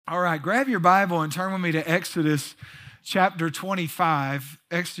All right, grab your Bible and turn with me to Exodus chapter 25.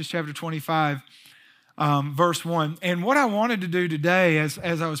 Exodus chapter 25, verse 1. And what I wanted to do today, as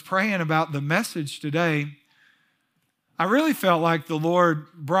I was praying about the message today, I really felt like the Lord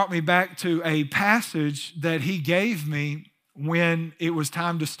brought me back to a passage that He gave me when it was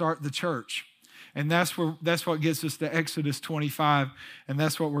time to start the church. And that's what gets us to Exodus 25, and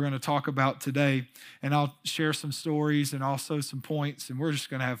that's what we're going to talk about today. And I'll share some stories and also some points, and we're just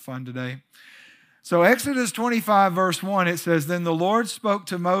going to have fun today. So Exodus 25, verse 1, it says, "Then the Lord spoke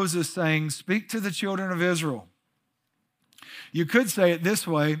to Moses, saying, 'Speak to the children of Israel.'" You could say it this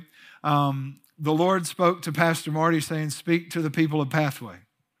way. The Lord spoke to Pastor Marty saying, "Speak to the people of Pathway."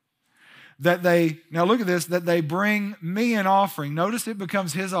 Now look at this, that they bring me an offering. Notice it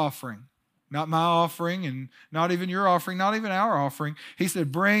becomes His offering. Not my offering and not even your offering, not even our offering. He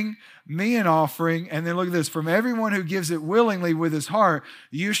said, "Bring me an offering." And then look at this. "From everyone who gives it willingly with his heart,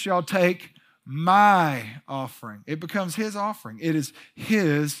 you shall take my offering." It becomes His offering. It is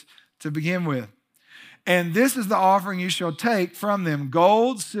His to begin with. "And this is the offering you shall take from them: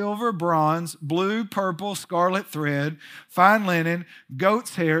 gold, silver, bronze, blue, purple, scarlet thread, fine linen,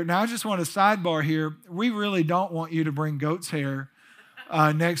 goat's hair." Now, I just want a sidebar here. We really don't want you to bring goat's hair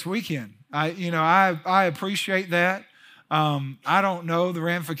next weekend. I appreciate that. I don't know the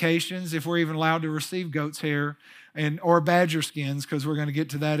ramifications if we're even allowed to receive goat's hair or badger skins, because we're going to get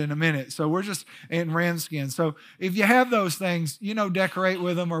to that in a minute. So we're just in ram skins. So if you have those things, decorate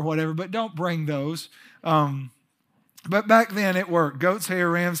with them or whatever, but don't bring those. But back then it worked. Goat's hair,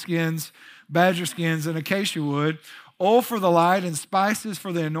 ram skins, badger skins, and acacia wood, oil for the light, and spices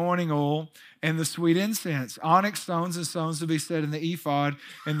for the anointing oil, and the sweet incense, onyx stones and stones to be set in the ephod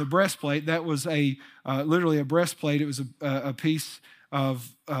and the breastplate. That was literally a breastplate. It was a piece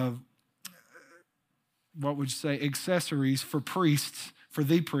of what would you say, accessories for priests, for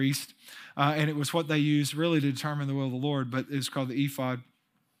the priest. And it was what they used really to determine the will of the Lord, but it's called the ephod.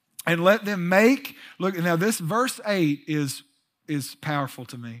 "And let them make," look, now this verse 8 is powerful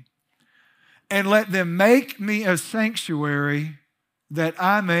to me. "And let them make me a sanctuary, that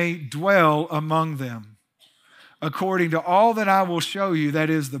I may dwell among them, according to all that I will show you, that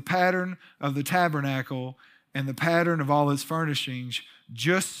is the pattern of the tabernacle and the pattern of all its furnishings,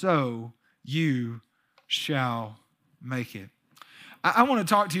 just so you shall make it." I want to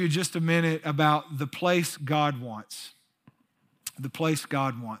talk to you just a minute about the place God wants. The place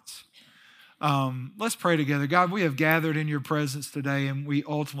God wants. Let's pray together. God, we have gathered in your presence today, and we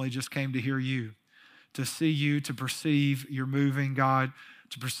ultimately just came to hear you, to see you, to perceive your moving, God,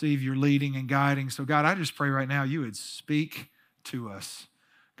 to perceive your leading and guiding. So God, I just pray right now you would speak to us.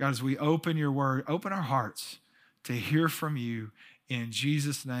 God, as we open your word, open our hearts to hear from you in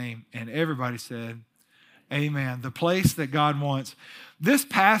Jesus' name. And everybody said, amen. The place that God wants. This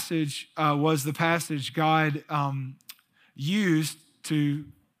passage was the passage God used to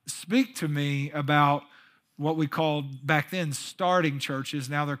speak to me about what we called back then starting churches.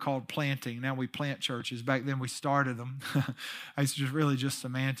 Now they're called planting. Now we plant churches. Back then we started them. It's just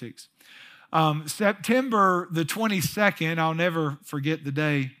semantics. September the 22nd, I'll never forget the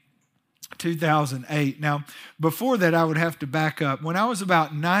day, 2008. Now, before that, I would have to back up. When I was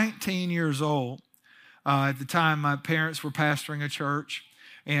about 19 years old, at the time my parents were pastoring a church,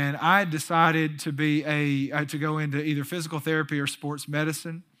 and I decided to go into either physical therapy or sports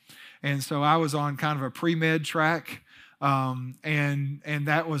medicine. And so I was on kind of a pre-med track, and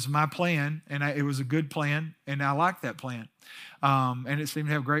that was my plan, and it was a good plan, and I liked that plan. And it seemed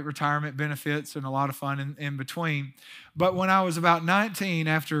to have great retirement benefits and a lot of fun in between. But when I was about 19,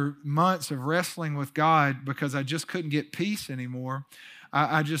 after months of wrestling with God because I just couldn't get peace anymore,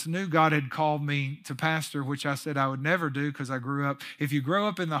 I just knew God had called me to pastor, which I said I would never do because I grew up. If you grow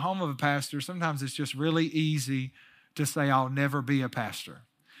up in the home of a pastor, sometimes it's just really easy to say, I'll never be a pastor,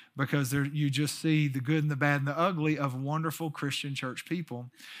 because you just see the good and the bad and the ugly of wonderful Christian church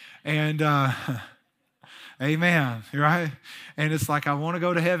people. And amen, right? And it's like, I want to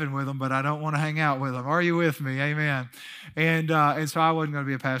go to heaven with them, but I don't want to hang out with them. Are you with me? Amen. And so I wasn't going to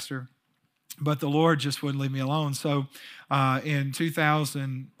be a pastor, but the Lord just wouldn't leave me alone. So in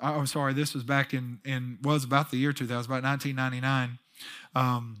 2000, this was back was about the year 2000, about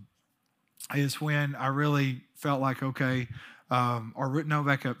 1999, is when I really felt like, okay,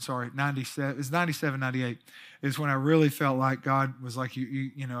 97, it's 97, 98 is when I really felt like God was like,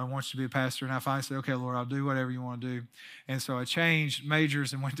 I want you to be a pastor. And I finally said, okay, Lord, I'll do whatever you want to do. And so I changed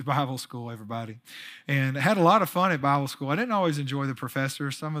majors and went to Bible school, everybody. And I had a lot of fun at Bible school. I didn't always enjoy the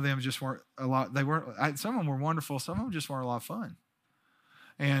professors. Some of them just weren't some of them were wonderful. Some of them just weren't a lot of fun.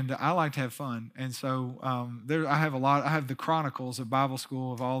 And I like to have fun. And so I have the chronicles of Bible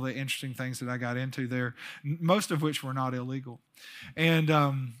school of all the interesting things that I got into there, most of which were not illegal. And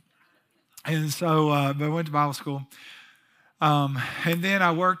so I went to Bible school. And then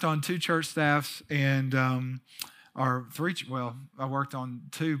I worked on 2 church staffs and I worked on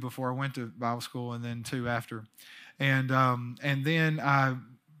 2 before I went to Bible school and then 2 after. And then I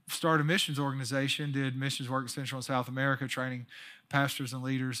started a missions organization, did missions work in Central and South America, training pastors and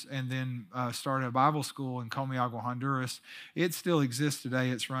leaders, and then started a Bible school in Comayagua, Honduras. It still exists today.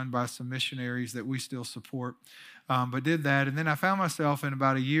 It's run by some missionaries that we still support, but did that. And then I found myself in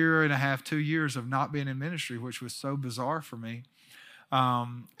about 1.5 years, 2 years of not being in ministry, which was so bizarre for me.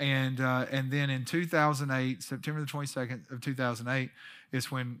 And then in 2008, September the 22nd of 2008, is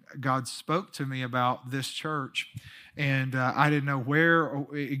when God spoke to me about this church. And I didn't know where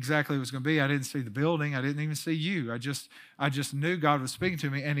exactly it was going to be. I didn't see the building. I didn't even see you. I just knew God was speaking to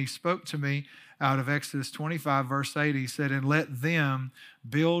me. And he spoke to me out of Exodus 25, verse 8. He said, "And let them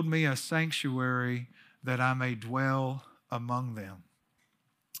build me a sanctuary that I may dwell among them."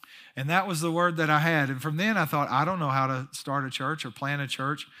 And that was the word that I had. And from then I thought, I don't know how to start a church or plant a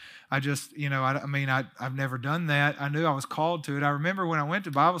church. I just, I've never done that. I knew I was called to it. I remember when I went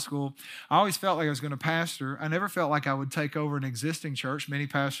to Bible school, I always felt like I was going to pastor. I never felt like I would take over an existing church. Many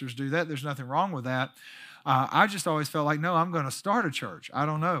pastors do that. There's nothing wrong with that. I just always felt like, no, I'm going to start a church. I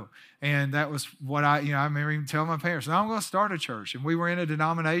don't know. And that was what I remember even telling my parents, no, I'm going to start a church. And we were in a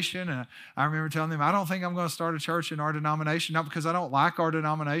denomination, and I remember telling them, I don't think I'm going to start a church in our denomination, not because I don't like our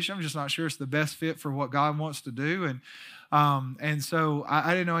denomination. I'm just not sure it's the best fit for what God wants to do. And so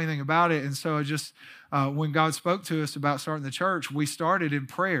I didn't know anything about it. And so I just, when God spoke to us about starting the church, we started in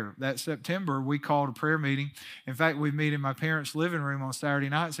prayer. That September, we called a prayer meeting. In fact, we'd meet in my parents' living room on Saturday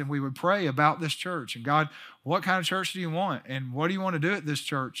nights, and we would pray about this church. And God, what kind of church do you want? And what do you want to do at this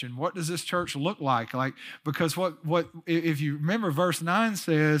church? And what does this church look like? Because what if you remember, verse 9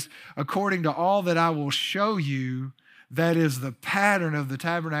 says, according to all that I will show you, that is the pattern of the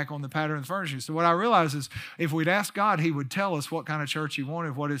tabernacle and the pattern of the furnishing. So what I realized is if we'd ask God, he would tell us what kind of church he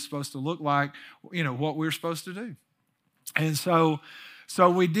wanted, what it's supposed to look like, what we're supposed to do. And so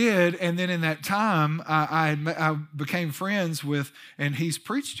we did, and then in that time, I became friends with, and he's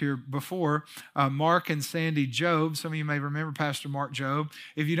preached here before, Mark and Sandy Job. Some of you may remember Pastor Mark Job.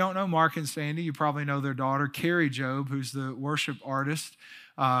 If you don't know Mark and Sandy, you probably know their daughter, Carrie Job, who's the worship artist.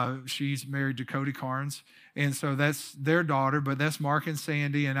 She's married to Cody Carnes. And so that's their daughter, but that's Mark and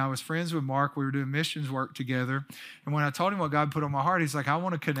Sandy. And I was friends with Mark. We were doing missions work together. And when I told him what God put on my heart, he's like, I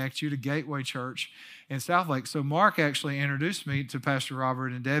want to connect you to Gateway Church in Southlake. So Mark actually introduced me to Pastor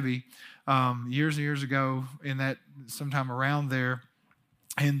Robert and Debbie years and years ago in that sometime around there.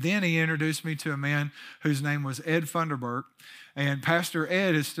 And then he introduced me to a man whose name was Ed Funderburk. And Pastor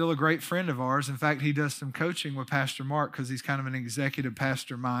Ed is still a great friend of ours. In fact, he does some coaching with Pastor Mark because he's kind of an executive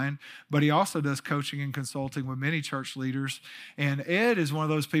pastor mind. But he also does coaching and consulting with many church leaders. And Ed is one of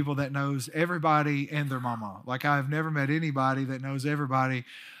those people that knows everybody and their mama. Like, I've never met anybody that knows everybody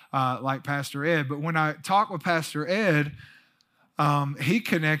like Pastor Ed. But when I talked with Pastor Ed, he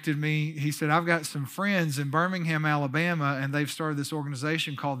connected me. He said, I've got some friends in Birmingham, Alabama, and they've started this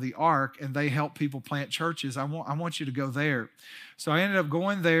organization called The Ark, and they help people plant churches. I want you to go there. So I ended up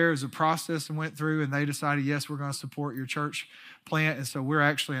going there as a process and went through, and they decided, yes, we're going to support your church plant. And so we're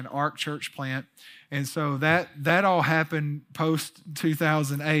actually an Ark church plant. And so that all happened post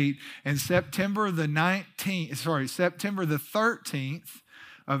 2008. And September the 13th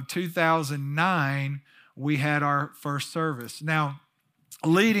of 2009, we had our first service. Now,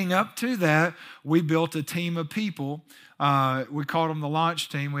 leading up to that, we built a team of people. We called them the launch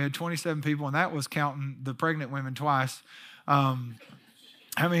team. We had 27 people, and that was counting the pregnant women twice. How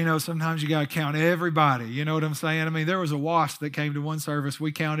many know sometimes you got to count everybody? You know what I'm saying? I mean, there was a wasp that came to one service.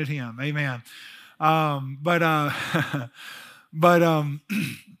 We counted him. Amen. But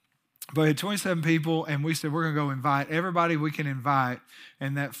we had 27 people, and we said, we're going to go invite everybody we can invite.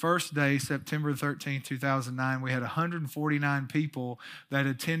 And that first day, September 13, 2009, we had 149 people that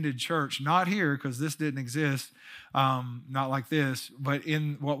attended church, not here because this didn't exist, not like this, but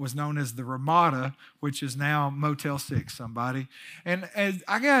in what was known as the Ramada, which is now Motel 6, somebody. And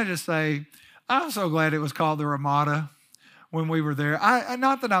I got to just say, I'm so glad it was called the Ramada when we were there.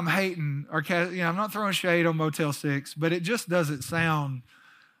 Not that I'm hating, or I'm not throwing shade on Motel 6, but it just doesn't sound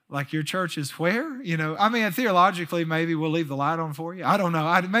like your church is where? I mean, theologically, maybe we'll leave the light on for you. I don't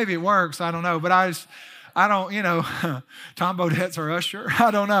know. Maybe it works. I don't know. But I don't, Tom Bodette's our usher.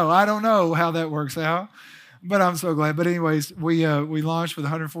 I don't know. I don't know how that works out. But I'm so glad. But anyways, we launched with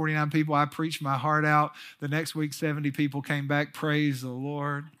 149 people. I preached my heart out. The next week, 70 people came back. Praise the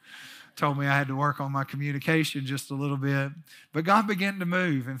Lord. Told me I had to work on my communication just a little bit. But God began to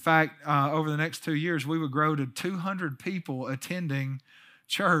move. In fact, over the next 2 years, we would grow to 200 people attending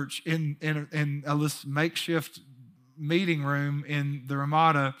church in a makeshift meeting room in the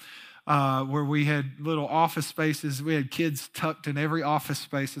Ramada, where we had little office spaces. We had kids tucked in every office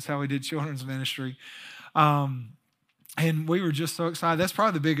space. That's how we did children's ministry. And we were just so excited. That's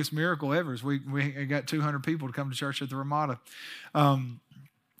probably the biggest miracle ever, is we got 200 people to come to church at the Ramada.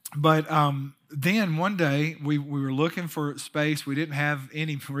 But then one day we were looking for space. We didn't have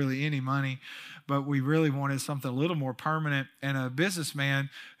really any money, but we really wanted something a little more permanent. And a businessman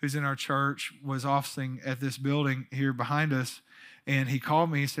who's in our church was officing at this building here behind us. And he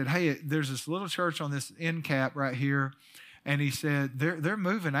called me. He said, hey, there's this little church on this end cap right here. And he said, they're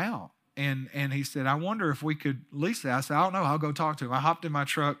moving out. And he said, I wonder if we could lease that. I said, I don't know. I'll go talk to him. I hopped in my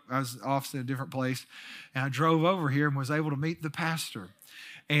truck. I was officing in a different place. And I drove over here and was able to meet the pastor.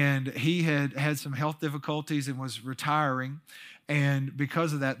 And he had some health difficulties and was retiring. And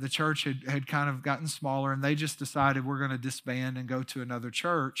because of that, the church had kind of gotten smaller, and they just decided we're going to disband and go to another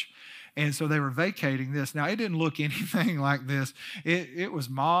church. And so they were vacating this. Now, it didn't look anything like this. It was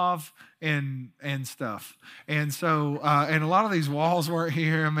mauve and stuff. And so, and a lot of these walls weren't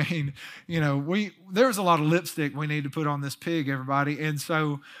here. I mean, there was a lot of lipstick we need to put on this pig, everybody. And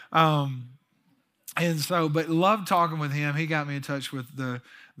so, but loved talking with him. He got me in touch with the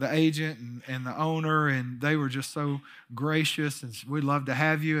agent and the owner, and they were just so gracious, and we'd love to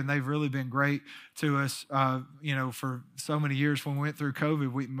have you. And they've really been great to us, for so many years. When we went through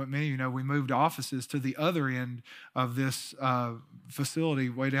COVID, many of you know, we moved offices to the other end of this facility,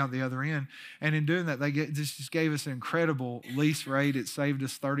 way down at the other end. And in doing that, this just gave us an incredible lease rate. It saved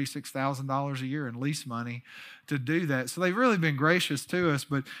us $36,000 a year in lease money to do that. So they've really been gracious to us,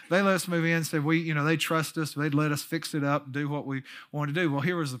 but they let us move in, said they trust us. They'd let us fix it up, do what we wanted to do. Well,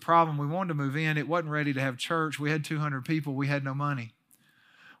 here was the problem. We wanted to move in. It wasn't ready to have church. We had 200 people. We had no money.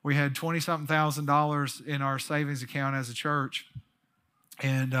 We had $20-something thousand in our savings account as a church.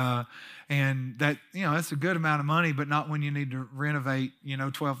 And that, that's a good amount of money, but not when you need to renovate,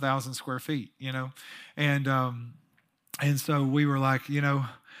 12,000 square feet, And so we were like, I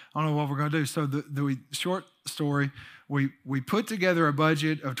don't know what we're going to do. So the short story, we put together a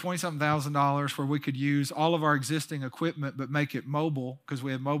budget of $20-something thousand where we could use all of our existing equipment but make it mobile, because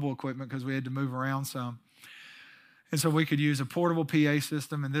we had mobile equipment because we had to move around some. And so we could use a portable PA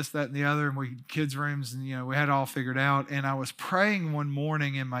system and this, that, and the other, and kids' rooms, and we had it all figured out. And I was praying one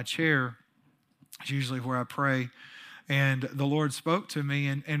morning in my chair. It's usually where I pray. And the Lord spoke to me,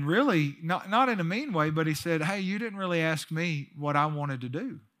 and really, not in a mean way, but he said, hey, you didn't really ask me what I wanted to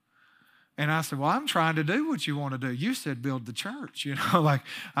do. And I said, well, I'm trying to do what you want to do. You said build the church,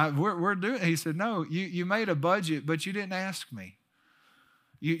 we're doing it. He said, no, you made a budget, but you didn't ask me.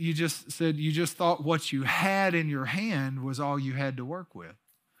 You just said, you just thought what you had in your hand was all you had to work with.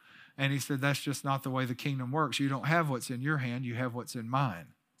 And he said, that's just not the way the kingdom works. You don't have what's in your hand, you have what's in mine.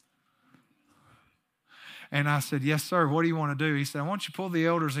 And I said, yes, sir, what do you want to do? He said, I want you to pull the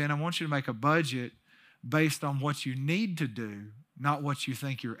elders in. I want you to make a budget based on what you need to do, not what you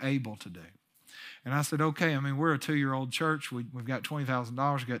think you're able to do. And I said, okay, we're a 2-year-old church. We've got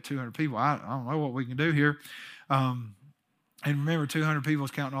 $20,000, we've got 200 people. I don't know what we can do here. And remember, 200 people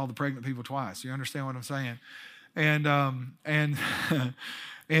is counting all the pregnant people twice. You understand what I'm saying? And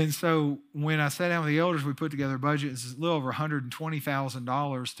so when I sat down with the elders, we put together a budget. It's a little over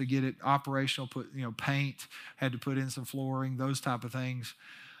 $120,000 to get it operational. Put paint, had to put in some flooring, those type of things.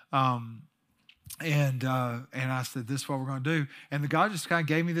 And I said, this is what we're going to do. And the God just kind of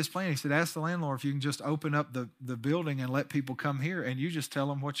gave me this plan. He said, ask the landlord if you can just open up the building and let people come here, and you just tell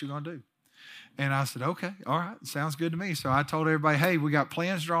them what you're going to do. And I said, okay, all right, sounds good to me. So I told everybody, hey, we got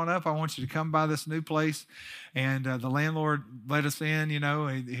plans drawn up. I want you to come by this new place. And the landlord let us in,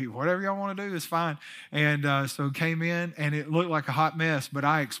 whatever y'all want to do is fine. And so came in, and it looked like a hot mess. But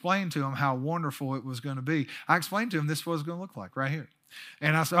I explained to him how wonderful it was going to be. I explained to him this is what it's going to look like right here.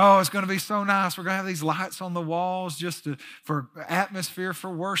 And I said, oh, it's going to be so nice. We're going to have these lights on the walls just for atmosphere, for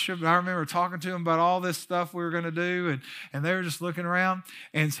worship. And I remember talking to them about all this stuff we were going to do, and they were just looking around.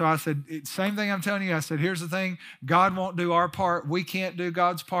 And so I said, same thing I'm telling you. I said, here's the thing. God won't do our part. We can't do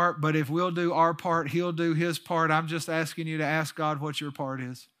God's part. But if we'll do our part, he'll do his part. I'm just asking you to ask God what your part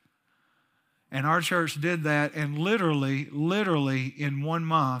is. And our church did that. And literally in 1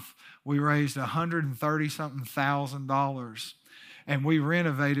 month, we raised $130-something thousand. And we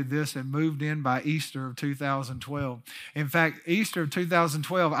renovated this and moved in by Easter of 2012. In fact, Easter of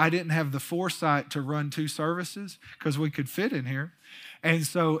 2012, I didn't have the foresight to run 2 services because we could fit in here. And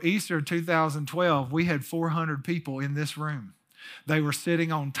so Easter of 2012, we had 400 people in this room. They were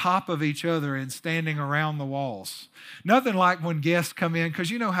sitting on top of each other and standing around the walls. Nothing like when guests come in,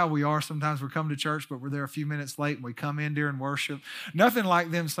 because you know how we are sometimes. We come to church, but we're there a few minutes late and we come in during worship. Nothing like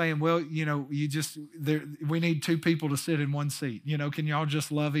them saying, well, you know, we need 2 people to sit in one seat. You know, can y'all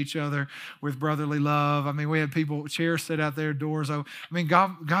just love each other with brotherly love? I mean, we had people, chairs set out there, doors open. I mean,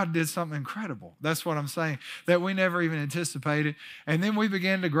 God did something incredible. That's what I'm saying, that we never even anticipated. And then we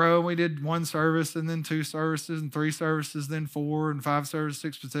began to grow. We did 1 service and then 2 services and 3 services, then 4 and 5 services,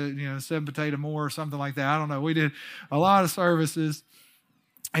 6 potato, 7 potato more or something like that. I don't know. We did a lot of services,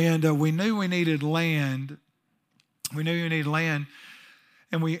 and we knew we needed land. We knew we needed land,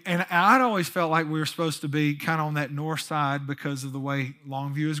 and I'd always felt like we were supposed to be kind of on that north side because of the way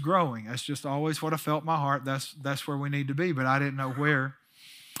Longview is growing. That's just always what I felt in my heart. That's where we need to be, but I didn't know where.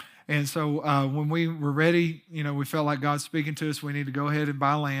 And so when we were ready, we felt like God's speaking to us. We need to go ahead and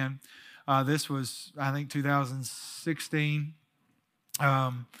buy land. This was, I think, 2016.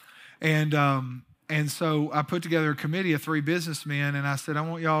 And so I put together a committee of 3 businessmen, and I said, I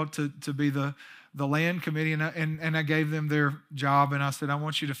want y'all to be the land committee, and I gave them their job, and I said, I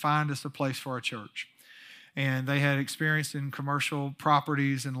want you to find us a place for our church. And they had experience in commercial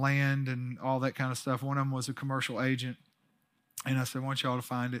properties and land and all that kind of stuff. One of them was a commercial agent, and I said, I want y'all to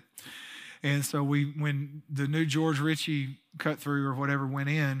find it. And so when the new George Ritchie cut through or whatever went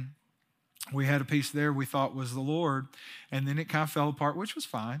in, we had a piece there we thought was the Lord, and then it kind of fell apart, which was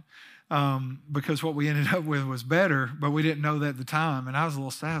fine, because what we ended up with was better, but we didn't know that at the time, and I was a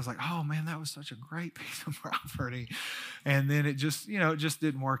little sad. I was like, oh, man, that was such a great piece of property, and then it just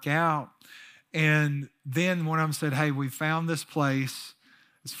didn't work out. And then one of them said, hey, we found this place.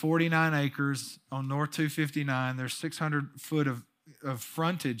 It's 49 acres on North 259. There's 600 foot of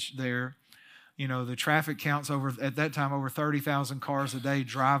frontage there. The traffic counts at that time, over 30,000 cars a day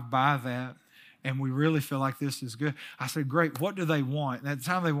drive by that. And we really feel like this is good. I said, great. What do they want? And at the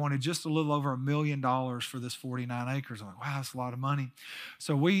time, they wanted just a little over $1 million for this 49 acres. I'm like, wow, that's a lot of money.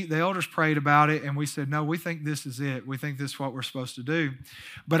 So the elders prayed about it, and we said, no, we think this is it. We think this is what we're supposed to do.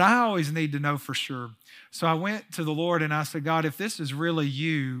 But I always need to know for sure. So I went to the Lord, and I said, God, if this is really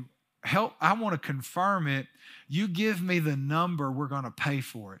you, I want to confirm it. You give me the number, we're going to pay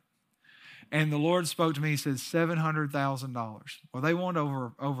for it. And the Lord spoke to me. He said, $700,000. Well, they want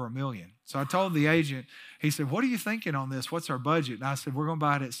over $1 million. So I told the agent, he said, what are you thinking on this? What's our budget? And I said, we're going to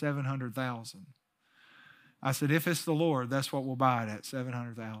buy it at $700,000. I said, if it's the Lord, that's what we'll buy it at,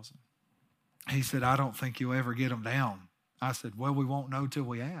 $700,000. He said, I don't think you'll ever get them down. I said, well, we won't know till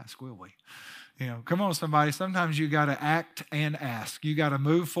we ask, will we? Come on, somebody. Sometimes you got to act and ask. You got to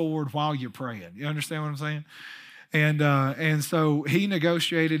move forward while you're praying. You understand what I'm saying? And so he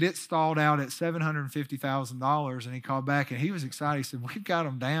negotiated. It stalled out at $750,000, and he called back, and he was excited. He said, we've got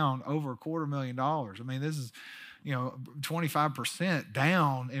them down over $250,000. I mean, this is, 25%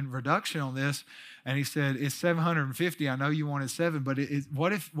 down in reduction on this. And he said, it's 750. I know you wanted 7, but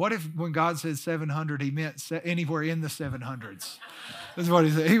what if when God said 700, he meant anywhere in the 700s? This is what he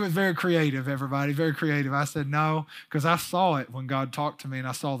said. He was very creative, everybody, very creative. I said, no, because I saw it when God talked to me, and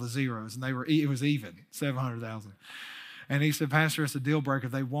I saw the zeros, and it was even, 700,000. And he said, Pastor, it's a deal breaker.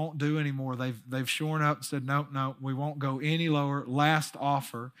 They won't do anymore. They've shorn up and said, no, we won't go any lower. Last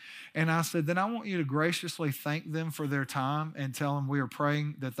offer. And I said, then I want you to graciously thank them for their time and tell them we are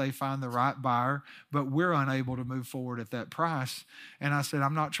praying that they find the right buyer, but we're unable to move forward at that price. And I said,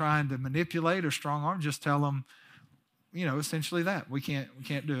 I'm not trying to manipulate or strong arm. Just tell them, essentially that. We can't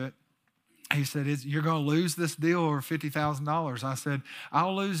do it. He said, you're going to lose this deal over $50,000. I said,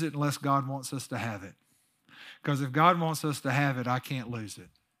 I'll lose it unless God wants us to have it. Because if God wants us to have it, I can't lose it.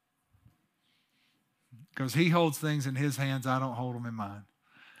 Because he holds things in his hands, I don't hold them in mine.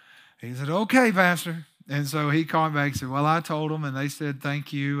 He said, okay, Pastor. And so he called me back and said, well, I told them, and they said,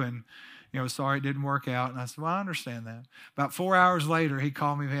 thank you, and, sorry it didn't work out. And I said, well, I understand that. About 4 hours later, he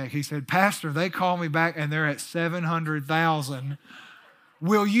called me back. He said, Pastor, they called me back, and they're at $700,000.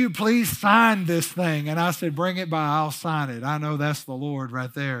 Will you please sign this thing? And I said, bring it by, I'll sign it. I know that's the Lord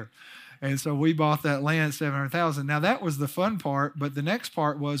right there. And so we bought that land, $700,000. Now, that was the fun part, but the next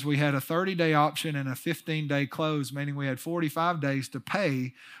part was we had a 30-day option and a 15-day close, meaning we had 45 days to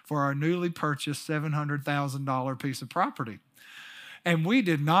pay for our newly purchased $700,000 piece of property. And we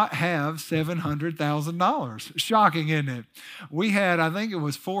did not have $700,000. Shocking, isn't it? We had, I think it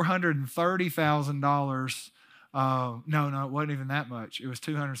was $430,000 No, it wasn't even that much. It was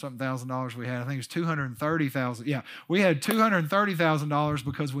 $200-something thousand we had. I think it was $230,000. Yeah, we had $230,000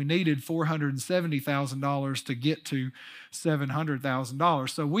 because we needed $470,000 to get to $700,000.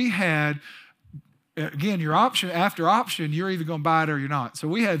 So we had, again, your option after option, you're either going to buy it or you're not. So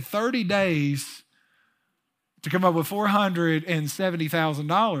we had 30 days to come up with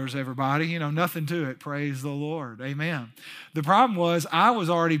 $470,000, everybody. Nothing to it. Praise the Lord. Amen. The problem was I was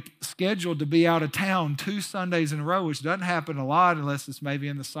already scheduled to be out of town 2 Sundays in a row, which doesn't happen a lot unless it's maybe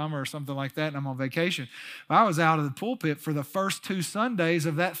in the summer or something like that and I'm on vacation. But I was out of the pulpit for the first 2 Sundays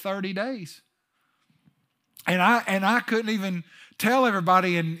of that 30 days. And I couldn't even tell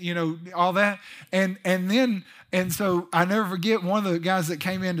everybody and, all that. And so I never forget, one of the guys that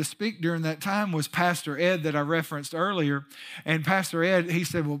came in to speak during that time was Pastor Ed that I referenced earlier. And Pastor Ed, he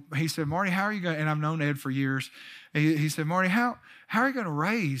said, Marty, how are you going to, and I've known Ed for years. He said, Marty, how are you going to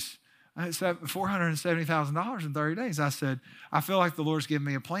raise $470,000 in 30 days? I said, I feel like the Lord's given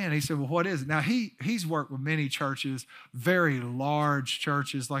me a plan. He said, well, what is it? Now, he's worked with many churches, very large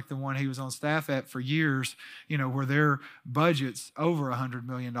churches like the one he was on staff at for years, where their budget's over $100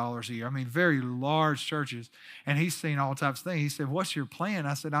 million a year. I mean, very large churches. And he's seen all types of things. He said, what's your plan?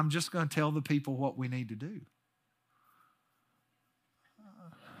 I said, I'm just going to tell the people what we need to do.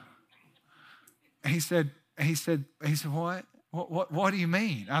 He said, what? What do you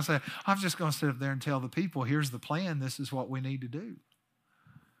mean? I said, I'm just going to sit up there and tell the people, here's the plan. This is what we need to do.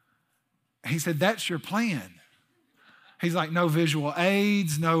 He said, that's your plan. He's like, no visual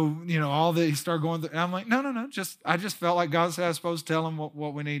aids, no, all that. He started going through. And I'm like, no. I just felt like God said I was supposed to tell him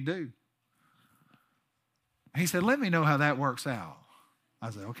what we need to do. He said, let me know how that works out.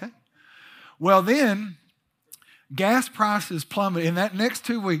 I said, okay. Well, then, gas prices plummeted. In that next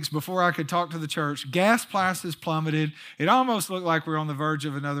 2 weeks before I could talk to the church, gas prices plummeted. It almost looked like we were on the verge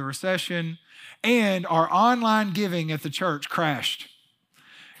of another recession. And our online giving at the church crashed.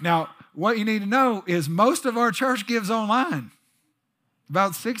 Now, what you need to know is most of our church gives online.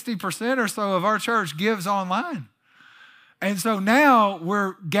 About 60% or so of our church gives online. And so now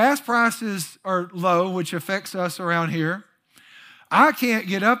where gas prices are low, which affects us around here, I can't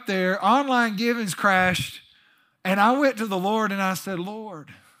get up there. Online giving's crashed. And I went to the Lord and I said, Lord,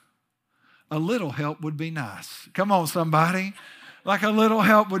 a little help would be nice. Come on, somebody. Like a little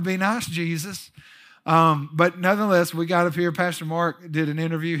help would be nice, Jesus. But nonetheless, we got up here. Pastor Mark did an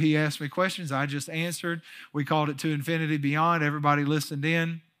interview. He asked me questions. I just answered. We called it To Infinity Beyond. Everybody listened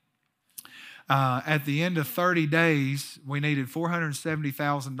in. At the end of 30 days, we needed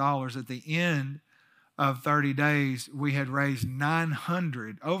 $470,000. At the end of 30 days, we had raised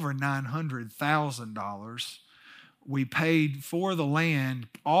over $900,000. We paid for the land,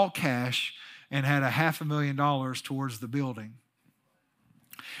 all cash, and had $500,000 towards the building.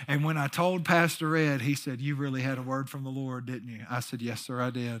 And when I told Pastor Ed, he said, you really had a word from the Lord, didn't you? I said, yes, sir, I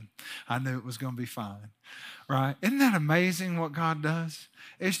did. I knew it was going to be fine, right? Isn't that amazing what God does?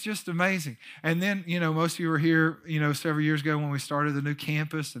 It's just amazing. And then, most of you were here, several years ago when we started the new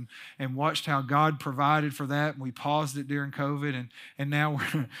campus and watched how God provided for that. And we paused it during COVID, and now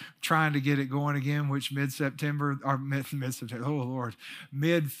we're trying to get it going again, which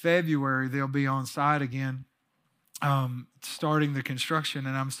mid-February, they'll be on site again. Starting the construction,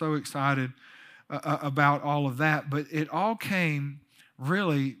 and I'm so excited about all of that. But it all came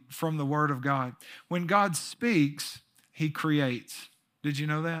really from the Word of God. When God speaks, He creates. Did you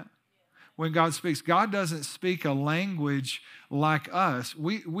know that? When God speaks, God doesn't speak a language like us.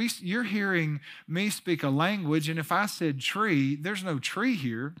 You're hearing me speak a language, and if I said tree, there's no tree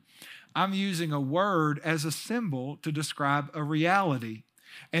here. I'm using a word as a symbol to describe a reality.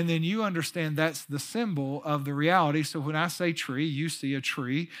 And then you understand that's the symbol of the reality. So when I say tree, you see a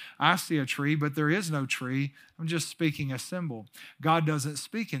tree. I see a tree, but there is no tree. I'm just speaking a symbol. God doesn't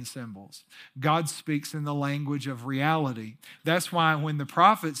speak in symbols. God speaks in the language of reality. That's why when the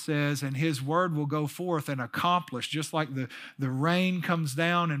prophet says, and his word will go forth and accomplish, just like the rain comes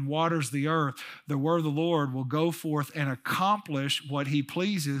down and waters the earth, the word of the Lord will go forth and accomplish what he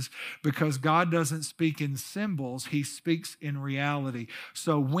pleases, because God doesn't speak in symbols. He speaks in reality.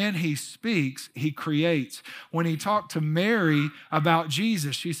 So when he speaks, he creates. When he talked to Mary about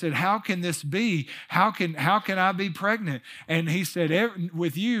Jesus, she said, how can this be? How can I be pregnant? And he said,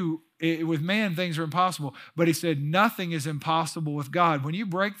 with man, things are impossible. But he said, nothing is impossible with God. When you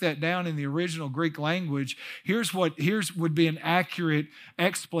break that down in the original Greek language, here's would be an accurate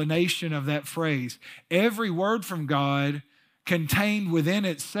explanation of that phrase. Every word from God contained within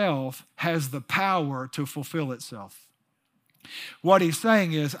itself has the power to fulfill itself. What he's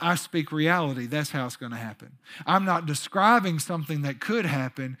saying is, I speak reality. That's how it's going to happen. I'm not describing something that could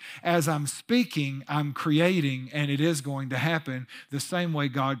happen. As I'm speaking, I'm creating, and it is going to happen the same way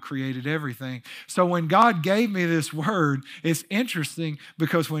God created everything. So when God gave me this word, it's interesting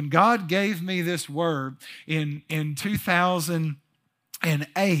because when God gave me this word in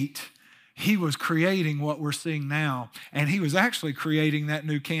 2008, he was creating what we're seeing now. And he was actually creating that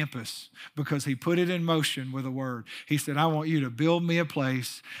new campus because he put it in motion with a word. He said, I want you to build me a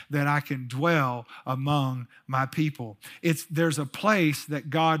place that I can dwell among my people. There's a place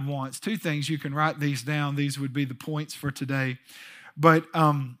that God wants. Two things, you can write these down. These would be the points for today. But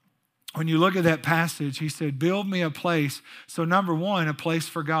when you look at that passage, he said, build me a place. So number one, a place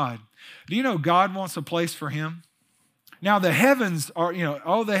for God. Do you know God wants a place for him? Now, the heavens are,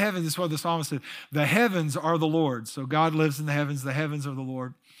 oh, the heavens, is what the psalmist said. The heavens are the Lord's. So God lives in the heavens are the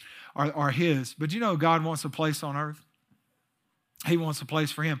Lord, are his. But God wants a place on earth. He wants a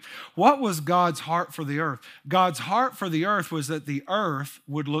place for him. What was God's heart for the earth? God's heart for the earth was that the earth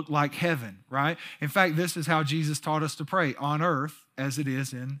would look like heaven, right? In fact, this is how Jesus taught us to pray, on earth as it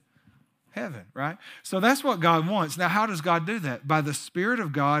is in heaven, right? So that's what God wants. Now, how does God do that? By the Spirit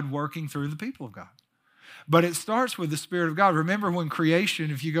of God working through the people of God. But it starts with the Spirit of God. Remember when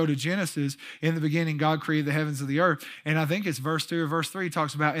creation, if you go to Genesis, in the beginning, God created the heavens and the earth. And I think it's verse 2 or verse 3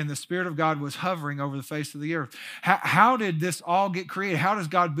 talks about, and the Spirit of God was hovering over the face of the earth. How did this all get created? How does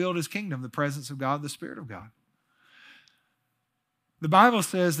God build his kingdom? The presence of God, the Spirit of God. The Bible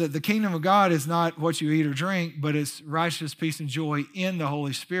says that the kingdom of God is not what you eat or drink, but it's righteousness, peace, and joy in the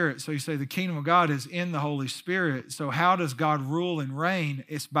Holy Spirit. So you say the kingdom of God is in the Holy Spirit. So how does God rule and reign?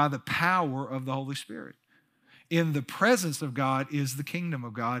 It's by the power of the Holy Spirit. In the presence of God is the kingdom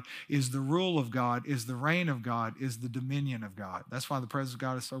of God, is the rule of God, is the reign of God, is the dominion of God. That's why the presence of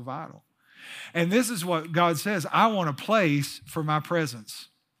God is so vital. And this is what God says, I want a place for my presence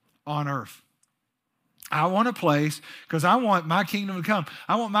on earth. I want a place because I want my kingdom to come.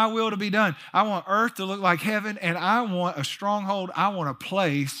 I want my will to be done. I want earth to look like heaven, and I want a stronghold. I want a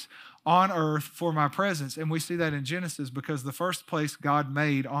place on earth for my presence. And we see that in Genesis because the first place God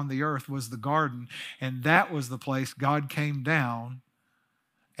made on the earth was the garden, and that was the place God came down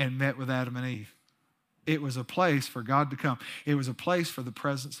and met with Adam and Eve. It was a place for God to come. It was a place for the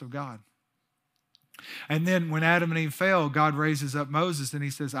presence of God. And then when Adam and Eve fell, God raises up Moses and he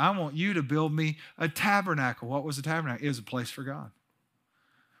says, I want you to build me a tabernacle. What was a tabernacle? It was a place for God.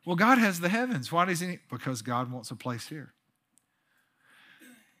 Well, God has the heavens. Why does he? Because God wants a place here.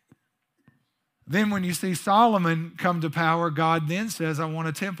 Then when you see Solomon come to power, God then says, I want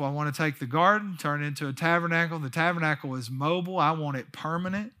a temple. I want to take the garden, turn it into a tabernacle. The tabernacle is mobile. I want it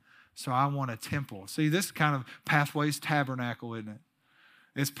permanent. So I want a temple. See, this kind of Pathways tabernacle, isn't it?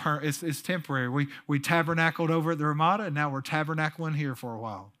 It's temporary. We tabernacled over at the Ramada, and now we're tabernacling here for a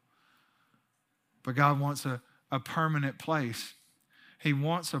while. But God wants a permanent place. He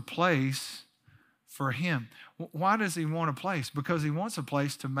wants a place for him. Why does he want a place? Because he wants a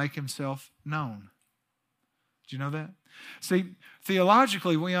place to make himself known. Do you know that? See,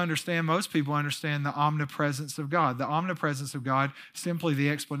 theologically, most people understand the omnipresence of God. The omnipresence of God, simply the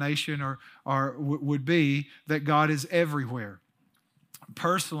explanation would be that God is everywhere.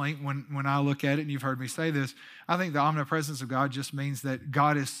 Personally, when I look at it, and you've heard me say this, I think the omnipresence of God just means that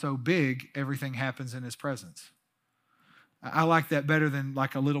God is so big, everything happens in his presence. I like that better than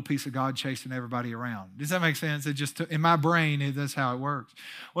like a little piece of God chasing everybody around. Does that make sense? It just, in my brain, that's how it works.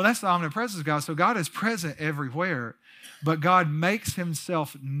 Well, that's the omnipresence of God. So God is present everywhere, but God makes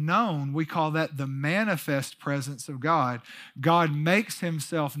himself known. We call that the manifest presence of God. God makes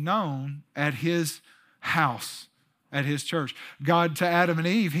himself known at his house, at his church. God, to Adam and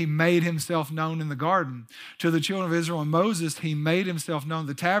Eve, he made himself known in the garden. To the children of Israel and Moses, he made himself known in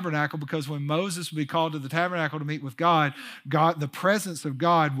the tabernacle, because when Moses would be called to the tabernacle to meet with God, the presence of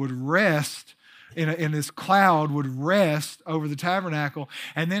God would rest in this cloud, would rest over the tabernacle.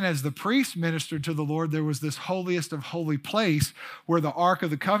 And then as the priest ministered to the Lord, there was this holiest of holy place where the Ark of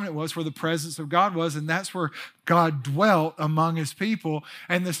the Covenant was, where the presence of God was, and that's where God dwelt among his people,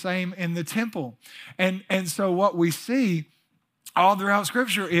 and the same in the temple. And so what we see all throughout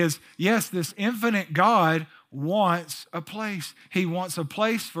Scripture is, yes, this infinite God wants a place. He wants a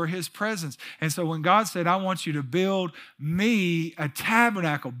place for his presence. And so when God said, I want you to build me a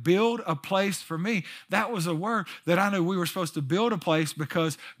tabernacle, build a place for me, that was a word that I knew we were supposed to build a place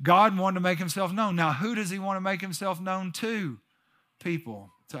because God wanted to make himself known. Now, who does he want to make himself known to? People,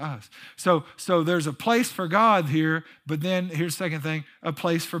 to us. So there's a place for God here, but then here's the second thing, a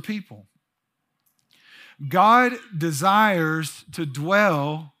place for people. God desires to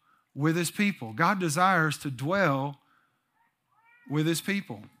dwell with his people. God desires to dwell with his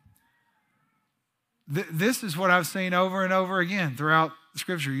people. This is what I've seen over and over again throughout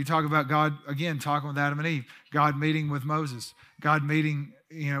Scripture. You talk about God, again, talking with Adam and Eve, God meeting with Moses, God meeting,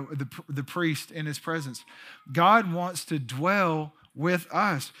 the priest in his presence. God wants to dwell with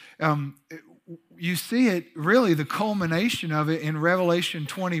us. You see it, really, the culmination of it in Revelation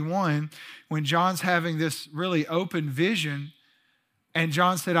 21, when John's having this really open vision. And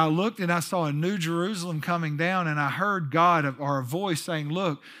John said, I looked and I saw a new Jerusalem coming down, and I heard God, or a voice saying,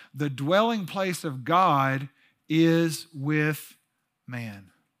 look, the dwelling place of God is with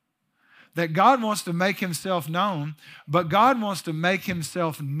man. That God wants to make himself known, but God wants to make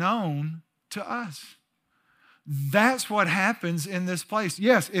himself known to us. That's what happens in this place.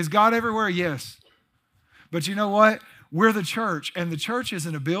 Yes, is God everywhere? Yes. But you know what? We're the church, and the church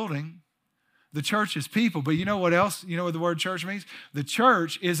isn't a building. The church is people. But you know what else? You know what the word church means? The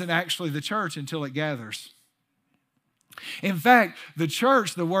church isn't actually the church until it gathers. In fact,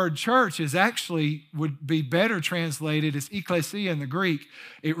 the word church would be better translated as ecclesia in the Greek.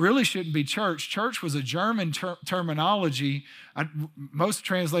 It really shouldn't be church. Church was a German terminology. Most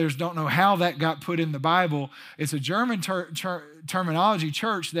translators don't know how that got put in the Bible. It's a German terminology,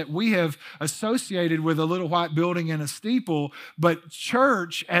 church, that we have associated with a little white building and a steeple. But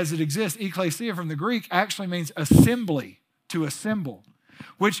church, as it exists, ecclesia from the Greek, actually means assembly, to assemble.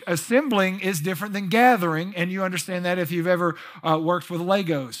 Which assembling is different than gathering, and you understand that if you've ever worked with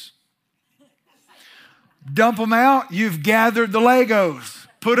Legos. Dump them out, you've gathered the Legos.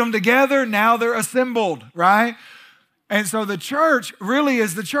 Put them together, now they're assembled, right? And so the church really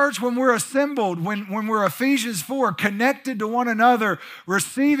is the church when we're assembled, when we're Ephesians 4, connected to one another,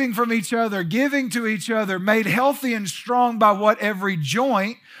 receiving from each other, giving to each other, made healthy and strong by what every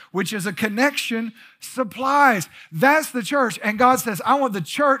joint, which is a connection, supplies. That's the church. And God says, I want the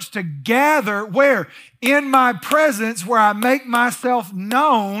church to gather where? In my presence, where I make myself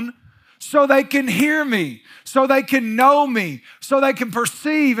known so they can hear me, so they can know me, so they can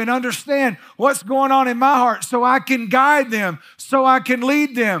perceive and understand what's going on in my heart, so I can guide them, so I can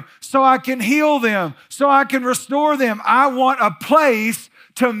lead them, so I can heal them, so I can restore them. I want a place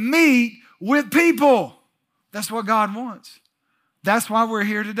to meet with people. That's what God wants. That's why we're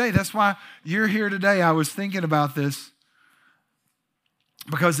here today. That's why you're here today. I was thinking about this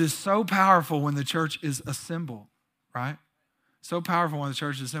because it's so powerful when the church is assembled, right? So powerful when the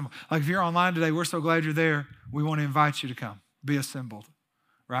church is assembled. Like if you're online today, we're so glad you're there. We want to invite you to come, be assembled,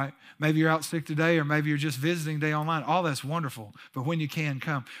 right? Maybe you're out sick today, or maybe you're just visiting today online. All that's wonderful. But when you can,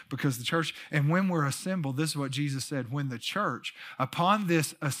 come, because the church, and when we're assembled, this is what Jesus said, when the church, upon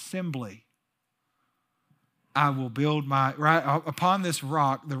this assembly, I will build upon this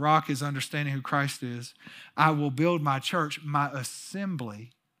rock, the rock is understanding who Christ is, I will build my church, my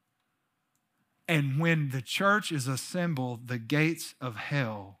assembly. And when the church is assembled, the gates of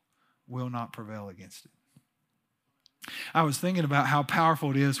hell will not prevail against it. I was thinking about how powerful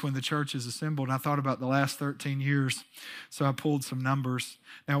it is when the church is assembled, and I thought about the last 13 years, so I pulled some numbers.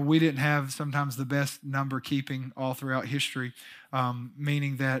 Now, we didn't have sometimes the best number keeping all throughout history,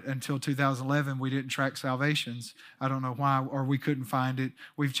 meaning that until 2011, we didn't track salvations. I don't know why, or we couldn't find it.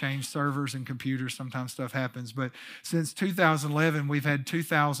 We've changed servers and computers. Sometimes stuff happens. But since 2011, we've had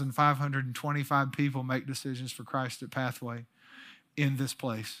 2,525 people make decisions for Christ at Pathway in this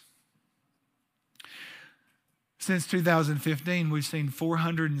place. Since 2015, we've seen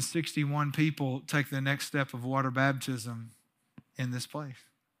 461 people take the next step of water baptism in this place.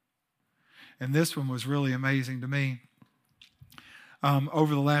 And this one was really amazing to me.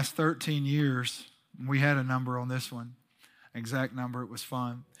 Over the last 13 years, we had a number on this one, exact number, it was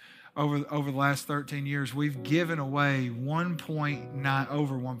fun. Over the last 13 years, we've given away over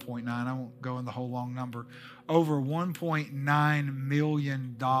 1.9, I won't go in the whole long number, over $1.9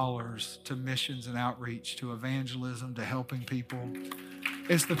 million to missions and outreach, to evangelism, to helping people.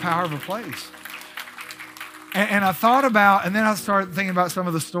 It's the power of a place. And I thought about, and then I started thinking about some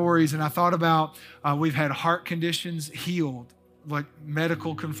of the stories, and I thought about we've had heart conditions healed, like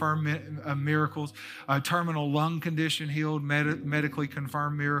medical confirmed miracles, terminal lung condition healed, medically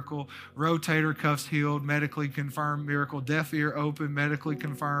confirmed miracle, rotator cuffs healed, medically confirmed miracle, deaf ear open, medically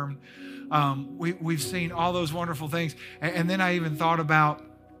confirmed. We've seen all those wonderful things. And then I even thought about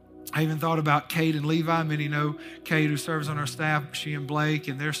Kate and Levi. Many know Kate, who serves on our staff, she and Blake,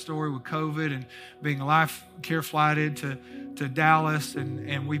 and their story with COVID and being life care flighted to Dallas.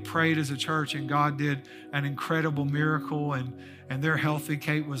 And we prayed as a church, and God did an incredible miracle, and they're healthy.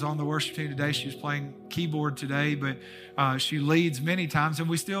 Kate was on the worship team today. She's playing keyboard today, but she leads many times.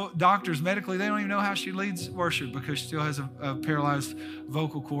 And doctors medically, they don't even know how she leads worship because she still has a paralyzed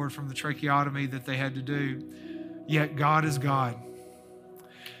vocal cord from the tracheotomy that they had to do. Yet God is God.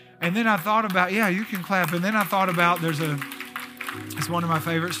 And then I thought about, yeah, you can clap. And then I thought about, it's one of my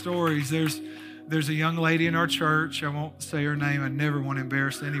favorite stories. There's a young lady in our church. I won't say her name. I never want to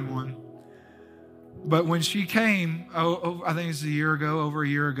embarrass anyone. But when she came, I think it's over a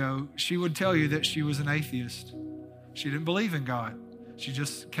year ago, she would tell you that she was an atheist. She didn't believe in God. She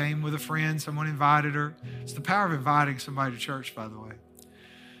just came with a friend. Someone invited her. It's the power of inviting somebody to church, by the way.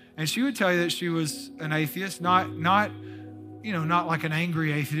 And she would tell you that she was an atheist, not like an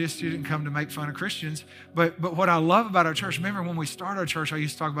angry atheist. She didn't come to make fun of Christians. But what I love about our church, remember when we started our church, I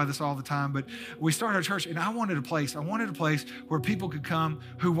used to talk about this all the time, but we started our church and I wanted a place where people could come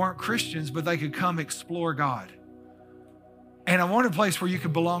who weren't Christians, but they could come explore God. And I wanted a place where you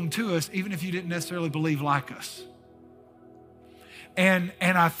could belong to us, even if you didn't necessarily believe like us. And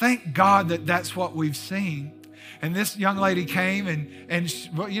I thank God that that's what we've seen. And this young lady came and she,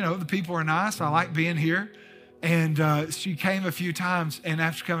 the people are nice. I like being here. And she came a few times, and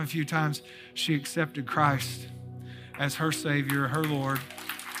after coming a few times, she accepted Christ as her Savior, her Lord.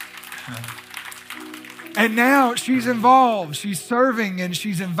 And now she's involved. She's serving, and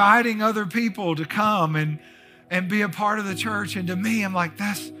she's inviting other people to come and be a part of the church. And to me, I'm like,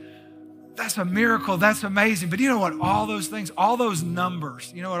 that's a miracle. That's amazing. But you know what? All those things, all those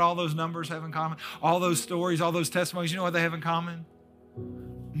numbers, you know what all those numbers have in common? All those stories, all those testimonies, you know what they have in common?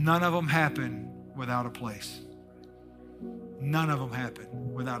 None of them happen without a place. None of them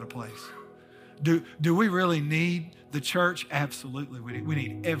happen without a place. Do we really need the church? Absolutely. We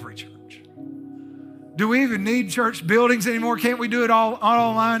need every church. Do we even need church buildings anymore? Can't we do it all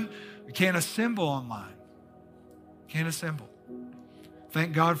online? We can't assemble online. Can't assemble.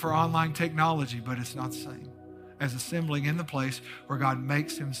 Thank God for online technology, but it's not the same as assembling in the place where God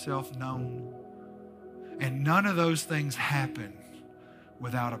makes himself known. And none of those things happen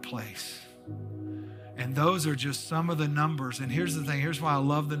without a place. And those are just some of the numbers. And here's the thing. Here's why I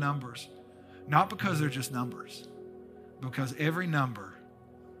love the numbers. Not because they're just numbers. Because every number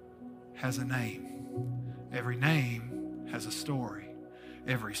has a name. Every name has a story.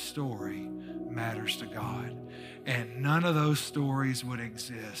 Every story matters to God. And none of those stories would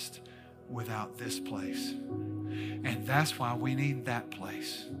exist without this place. And that's why we need that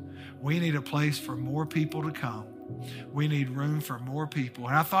place. We need a place for more people to come. We need room for more people.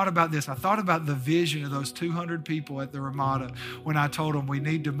 And I thought about this. I thought about the vision of those 200 people at the Ramada when I told them we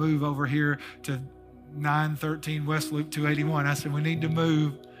need to move over here to 913 West Loop 281. I said, we need to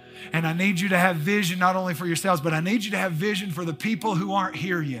move. And I need you to have vision not only for yourselves, but I need you to have vision for the people who aren't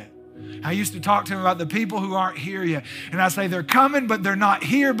here yet. I used to talk to them about the people who aren't here yet. And I say they're coming, but they're not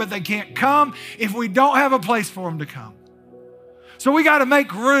here, but they can't come if we don't have a place for them to come. So we got to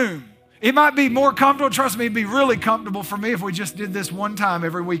make room. It might be more comfortable. Trust me, it'd be really comfortable for me if we just did this one time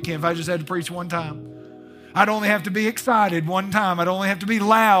every weekend, if I just had to preach one time. I'd only have to be excited one time. I'd only have to be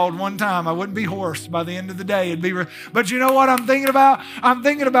loud one time. I wouldn't be hoarse by the end of the day. But you know what I'm thinking about? I'm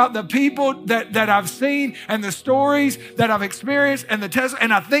thinking about the people that I've seen and the stories that I've experienced and the tests.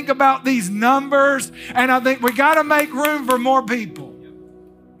 And I think about these numbers and I think we got to make room for more people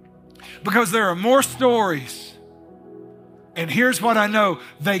because there are more stories. And here's what I know.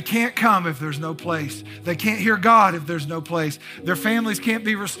 They can't come if there's no place. They can't hear God if there's no place. Their families can't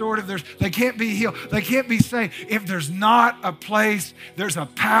be restored if they can't be healed. They can't be saved if there's not a place. There's a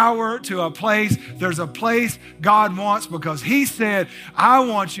power to a place. There's a place God wants because he said, I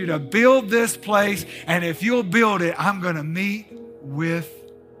want you to build this place. And if you'll build it, I'm going to meet with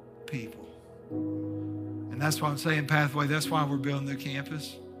people. And that's why I'm saying Pathway. That's why we're building the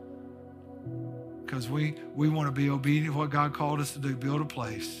campus. Because we want to be obedient to what God called us to do. Build a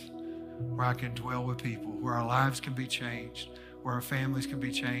place where I can dwell with people, where our lives can be changed, where our families can be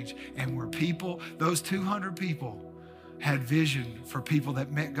changed, and where people, those 200 people, had vision for people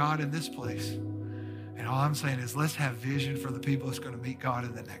that met God in this place. And all I'm saying is let's have vision for the people that's going to meet God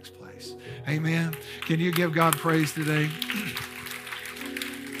in the next place. Amen. Can you give God praise today?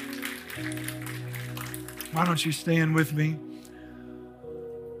 Why don't you stand with me?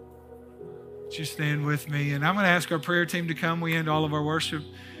 You stand with me. And I'm going to ask our prayer team to come. We end all of our worship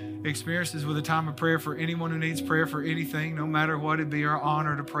experiences with a time of prayer for anyone who needs prayer for anything, no matter what. It'd be our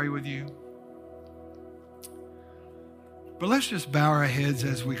honor to pray with you. But let's just bow our heads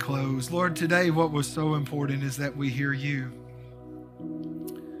as we close. Lord, today what was so important is that we hear you.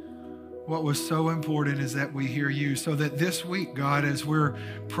 What was so important is that we hear you. So that this week, God, as we're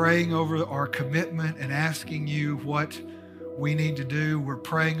praying over our commitment and asking you what we need to do. We're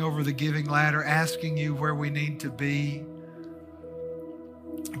praying over the giving ladder, asking you where we need to be.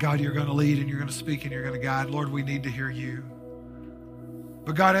 God, you're going to lead and you're going to speak and you're going to guide. Lord, we need to hear you.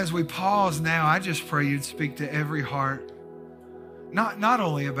 But God, as we pause now, I just pray you'd speak to every heart Not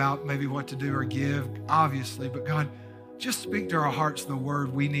only about maybe what to do or give, obviously, but God, just speak to our hearts the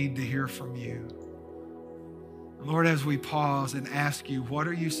word we need to hear from you. Lord, as we pause and ask you, what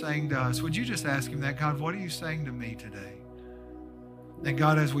are you saying to us? Would you just ask him that? God, what are you saying to me today? And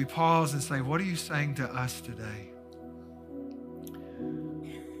God, as we pause and say, what are you saying to us today?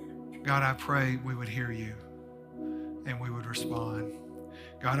 God, I pray we would hear you and we would respond.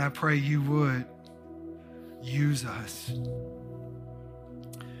 God, I pray you would use us.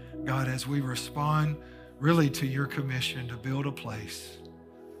 God, as we respond really to your commission to build a place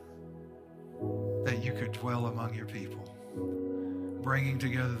that you could dwell among your people, bringing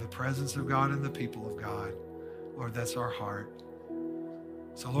together the presence of God and the people of God. Lord, that's our heart.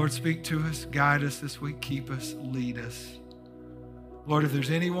 So Lord, speak to us, guide us this week, keep us, lead us. Lord, if there's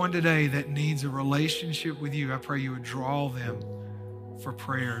anyone today that needs a relationship with you, I pray you would draw them for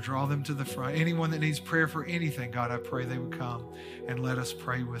prayer, draw them to the front. Anyone that needs prayer for anything, God, I pray they would come and let us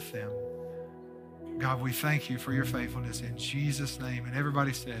pray with them. God, we thank you for your faithfulness in Jesus' name. And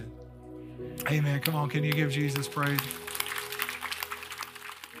everybody said, amen. Come on, can you give Jesus praise?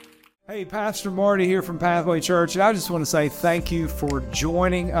 Hey, Pastor Marty here from Pathway Church, and I just want to say thank you for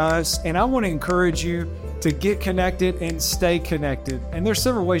joining us, and I want to encourage you to get connected and stay connected. And there's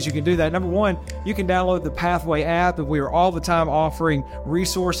several ways you can do that. Number one, you can download the Pathway app, and we are all the time offering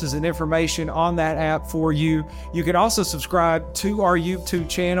resources and information on that app for you. You can also subscribe to our YouTube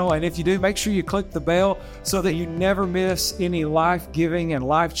channel, and if you do, make sure you click the bell so that you never miss any life-giving and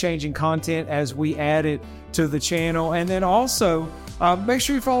life-changing content as we add it to the channel. And then also, make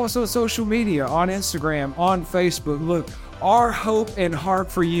sure you follow us on social media, on Instagram, on Facebook. Look, our hope and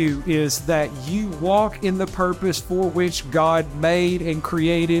heart for you is that you walk in the purpose for which God made and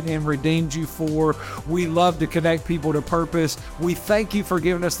created and redeemed you for. We love to connect people to purpose. We thank you for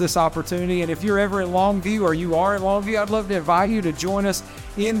giving us this opportunity. And if you're ever in Longview, or you are in Longview, I'd love to invite you to join us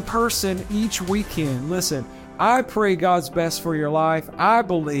in person each weekend. Listen, I pray God's best for your life. I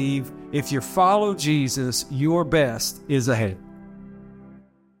believe if you follow Jesus, your best is ahead.